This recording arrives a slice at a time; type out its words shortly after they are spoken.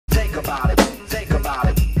about it, think about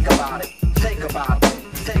it, think about it, think about it,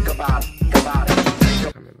 think about it, think about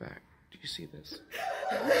it. Coming back. Do you see this?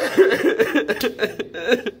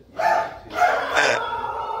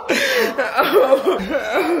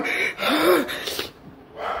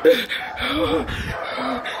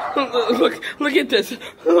 Look at this.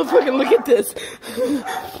 Fucking look at this.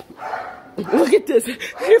 Look at this.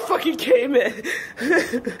 He fucking came in.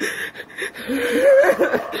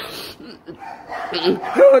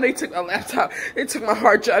 Oh, they took my laptop. They took my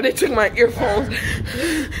hard drive. They took my earphones.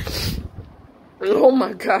 Oh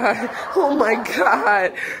my God. Oh my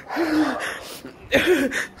God.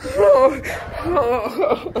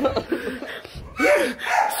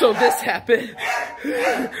 So this happened.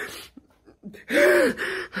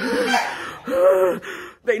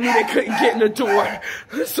 They knew they couldn't get in the door,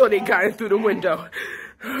 so they got in through the window.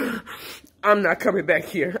 I'm not coming back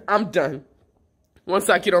here. I'm done. Once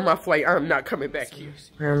I get on my flight, I'm not coming back here.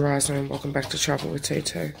 I'm Roslyn. Welcome back to Travel with Tay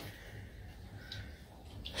Tay.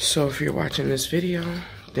 So if you're watching this video,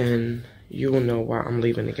 then you will know why I'm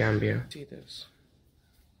leaving the Gambia. See this.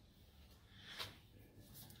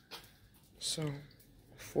 So,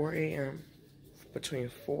 4 a.m.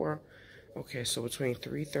 between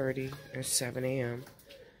 3:30 and 7 a.m.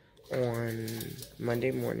 on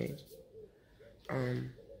Monday morning,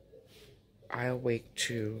 I awake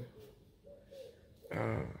to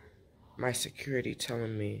my security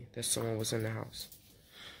telling me that someone was in the house.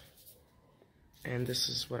 And this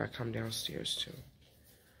is what I come downstairs to.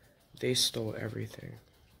 They stole everything,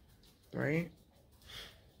 right?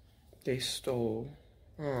 They stole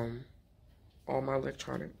all my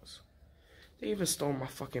electronics. They even stole my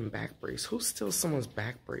fucking back brace. Who steals someone's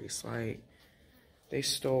back brace? Like, they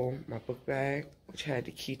stole my book bag, which had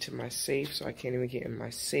the key to my safe, so I can't even get in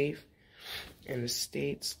my safe in the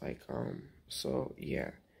States. Like, so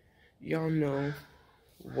yeah. Y'all know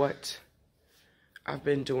what I've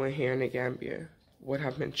been doing here in the Gambia, what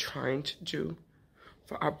I've been trying to do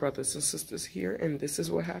for our brothers and sisters here, and this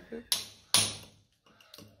is what happened.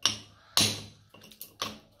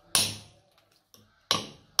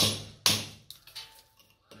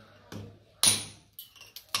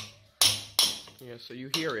 Yeah, so you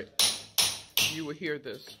hear it. You will hear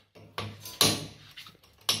this.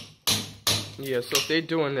 Yeah, so if they're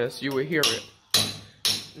doing this, you will hear it.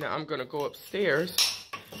 Now I'm gonna go upstairs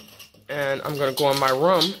and I'm gonna go in my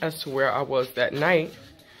room as to where I was that night,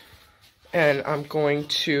 and I'm going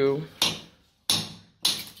to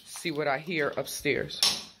see what I hear upstairs.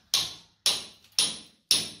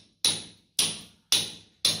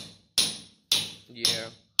 Yeah.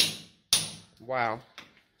 Wow.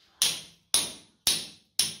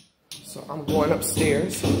 So I'm going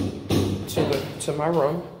upstairs to my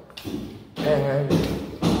room, and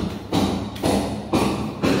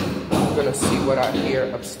I'm gonna see what I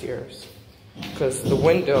hear upstairs, because the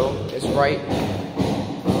window is right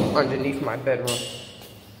underneath my bedroom.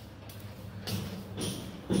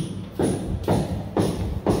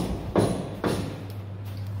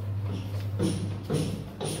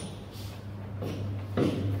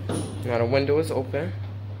 Now the window is open.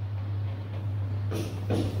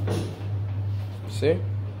 See?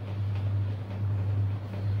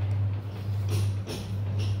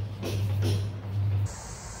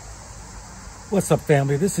 What's up,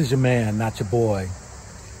 family? This is your man, not your boy.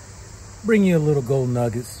 Bring you a little gold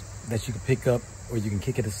nuggets that you can pick up or you can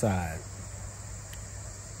kick it aside.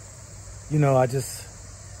 You know, I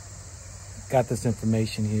just got this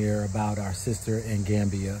information here about our sister in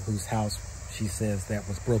Gambia, whose house she says that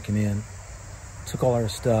was broken in, took all her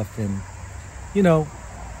stuff. And, you know,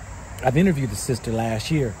 I've interviewed the sister last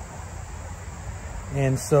year.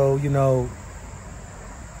 And so, you know,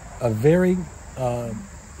 a very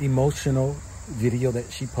emotional video that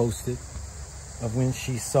she posted of when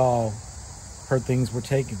she saw her things were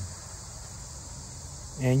taken.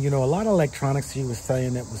 And, you know, a lot of electronics she was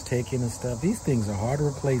saying that was taken and stuff. These things are hard to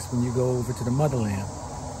replace when you go over to the motherland,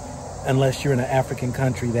 unless you're in an African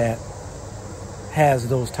country that has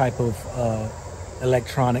those type of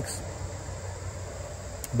electronics.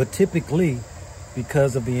 But typically,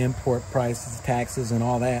 because of the import prices, taxes, and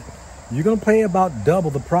all that, you're going to pay about double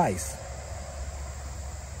the price.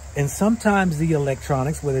 And sometimes the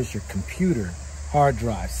electronics, whether it's your computer, hard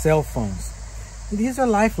drive, cell phones, these are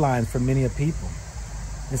lifelines for many of people.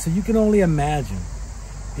 And so you can only imagine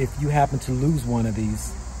if you happen to lose one of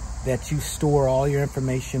these, that you store all your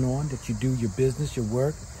information on, that you do your business, your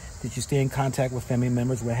work, that you stay in contact with family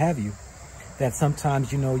members, what have you, that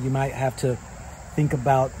sometimes, you know, you might have to think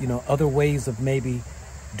about, you know, other ways of maybe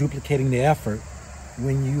duplicating the effort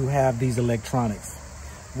when you have these electronics,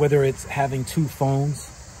 whether it's having two phones,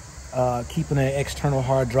 keeping an external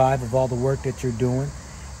hard drive of all the work that you're doing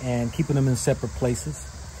and keeping them in separate places.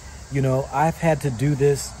 You know, I've had to do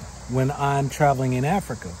this when I'm traveling in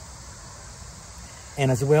Africa. And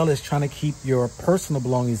as well as trying to keep your personal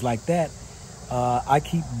belongings like that, I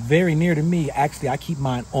keep very near to me. Actually, I keep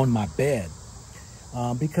mine on my bed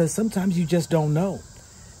because sometimes you just don't know.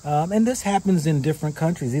 And this happens in different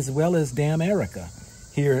countries as well as damn America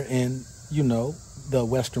here in, you know, the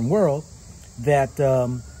Western world, that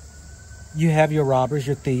you have your robbers,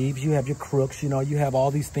 your thieves, you have your crooks, you know, you have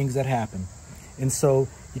all these things that happen. And so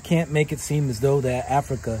you can't make it seem as though that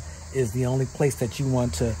Africa is the only place that you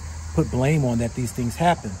want to put blame on that these things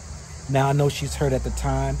happen. Now, I know she's hurt at the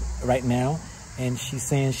time right now, and she's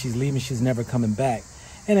saying she's leaving, she's never coming back.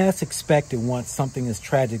 And that's expected once something as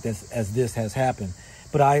tragic as this has happened.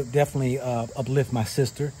 But I definitely uplift my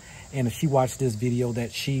sister, and if she watched this video,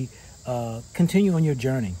 that she continue on your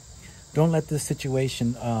journey. Don't let this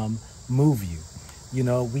situation move you. You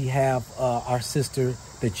know, we have our sister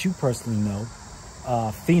that you personally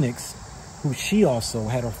know, Phoenix, who she also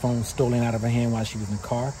had her phone stolen out of her hand while she was in the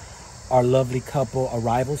car. Our lovely couple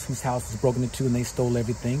Arrivals, whose house was broken into and they stole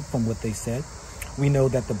everything from what they said. We know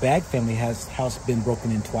that the Bag family has house been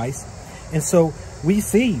broken in twice. And so we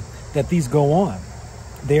see that these go on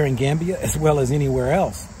there in Gambia as well as anywhere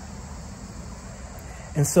else.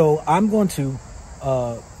 And so I'm going to,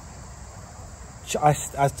 I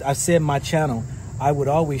said my channel, I would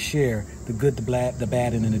always share the good, the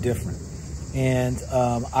bad, and the indifferent. And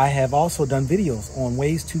I have also done videos on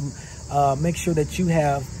ways to make sure that you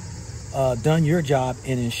have done your job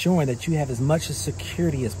in ensuring that you have as much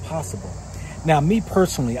security as possible. Now, me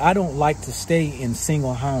personally, I don't like to stay in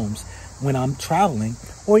single homes when I'm traveling,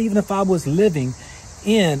 or even if I was living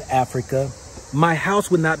in Africa, my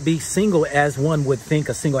house would not be single as one would think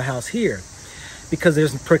a single house here, because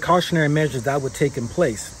there's precautionary measures that would take in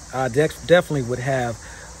place. I definitely would have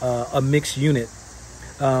a mixed unit.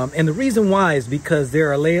 And the reason why is because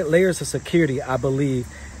there are layers of security, I believe,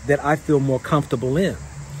 that I feel more comfortable in.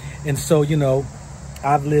 And so, you know,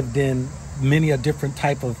 I've lived in many a different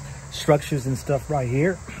type of structures and stuff right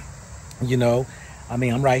here. You know, I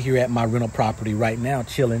mean, I'm right here at my rental property right now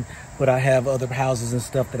chilling, but I have other houses and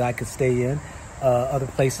stuff that I could stay in, other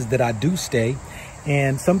places that I do stay.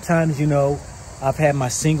 And sometimes, you know, I've had my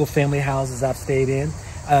single family houses I've stayed in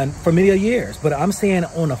for many years, but I'm staying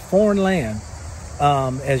on a foreign land.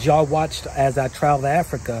 As y'all watched as I travel to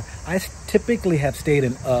Africa, I typically have stayed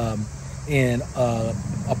in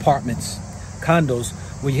apartments, condos,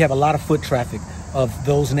 where you have a lot of foot traffic of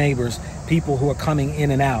those neighbors, people who are coming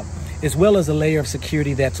in and out, as well as a layer of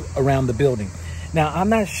security that's around the building. Now, I'm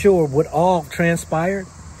not sure what all transpired.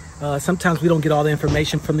 Sometimes we don't get all the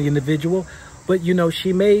information from the individual, but, you know,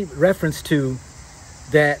 she made reference to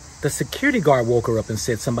that the security guard woke her up and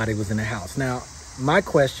said somebody was in the house. Now, my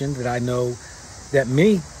question that I know that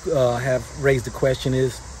many have raised the question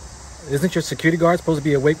is, isn't your security guard supposed to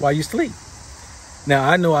be awake while you sleep? Now,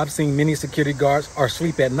 I know I've seen many security guards are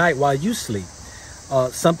asleep at night while you sleep.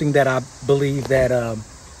 Something that I believe that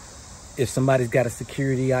if somebody's got a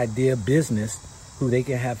security idea business, who they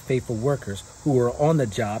can have faithful workers who are on the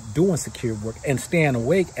job doing security work and staying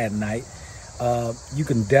awake at night, you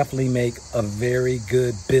can definitely make a very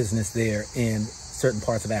good business there in certain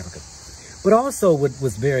parts of Africa. But also what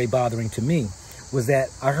was very bothering to me was that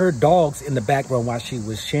I heard dogs in the background while she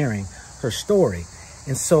was sharing her story.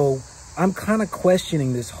 And so I'm kind of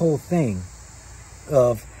questioning this whole thing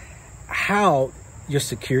of how your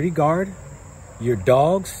security guard, your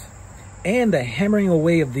dogs, and the hammering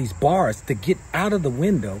away of these bars to get out of the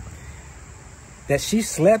window, that she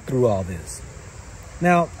slept through all this.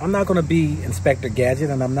 Now, I'm not going to be Inspector Gadget,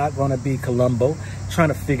 and I'm not going to be Columbo trying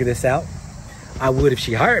to figure this out. I would if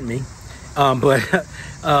she hired me. But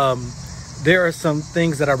there are some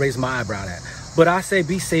things that I raise my eyebrow at. But I say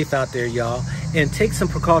be safe out there, y'all, and take some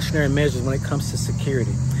precautionary measures when it comes to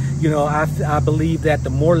security. You know, I believe that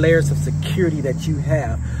the more layers of security that you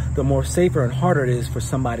have, the more safer and harder it is for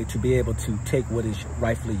somebody to be able to take what is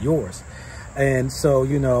rightfully yours. And so,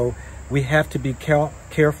 you know, we have to be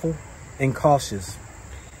careful and cautious.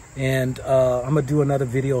 And I'm going to do another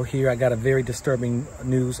video here. I got a very disturbing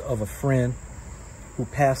news of a friend who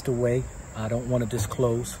passed away. I don't want to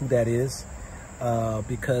disclose who that is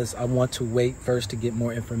because I want to wait first to get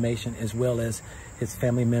more information, as well as his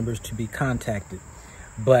family members to be contacted.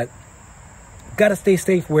 But got to stay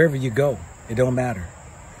safe wherever you go. It don't matter.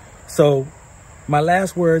 So my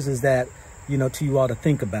last words is that, you know, to you all to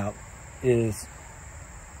think about is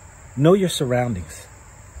know your surroundings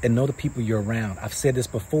and know the people you're around. I've said this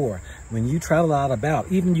before. When you travel out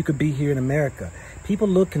about, even you could be here in America, people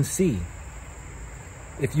look and see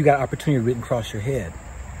if you got opportunity written across your head.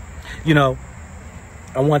 You know,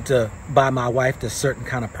 I want to buy my wife this certain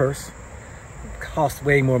kind of purse. It cost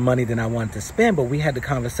way more money than I wanted to spend, but we had the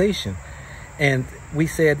conversation. And we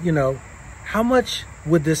said, you know, how much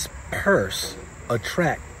would this purse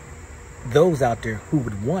attract those out there who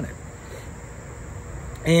would want it?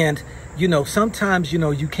 And, you know, sometimes, you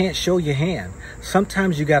know, you can't show your hand.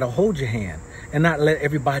 Sometimes you got to hold your hand and not let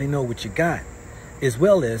everybody know what you got, as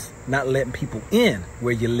well as not letting people in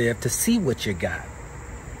where you live to see what you got.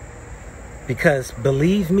 Because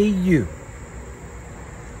believe me,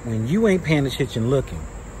 when you ain't paying attention looking,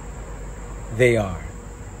 they are.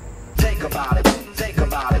 Think about it, think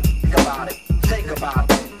about it, think about it, think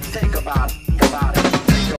about it, think about it, think about it.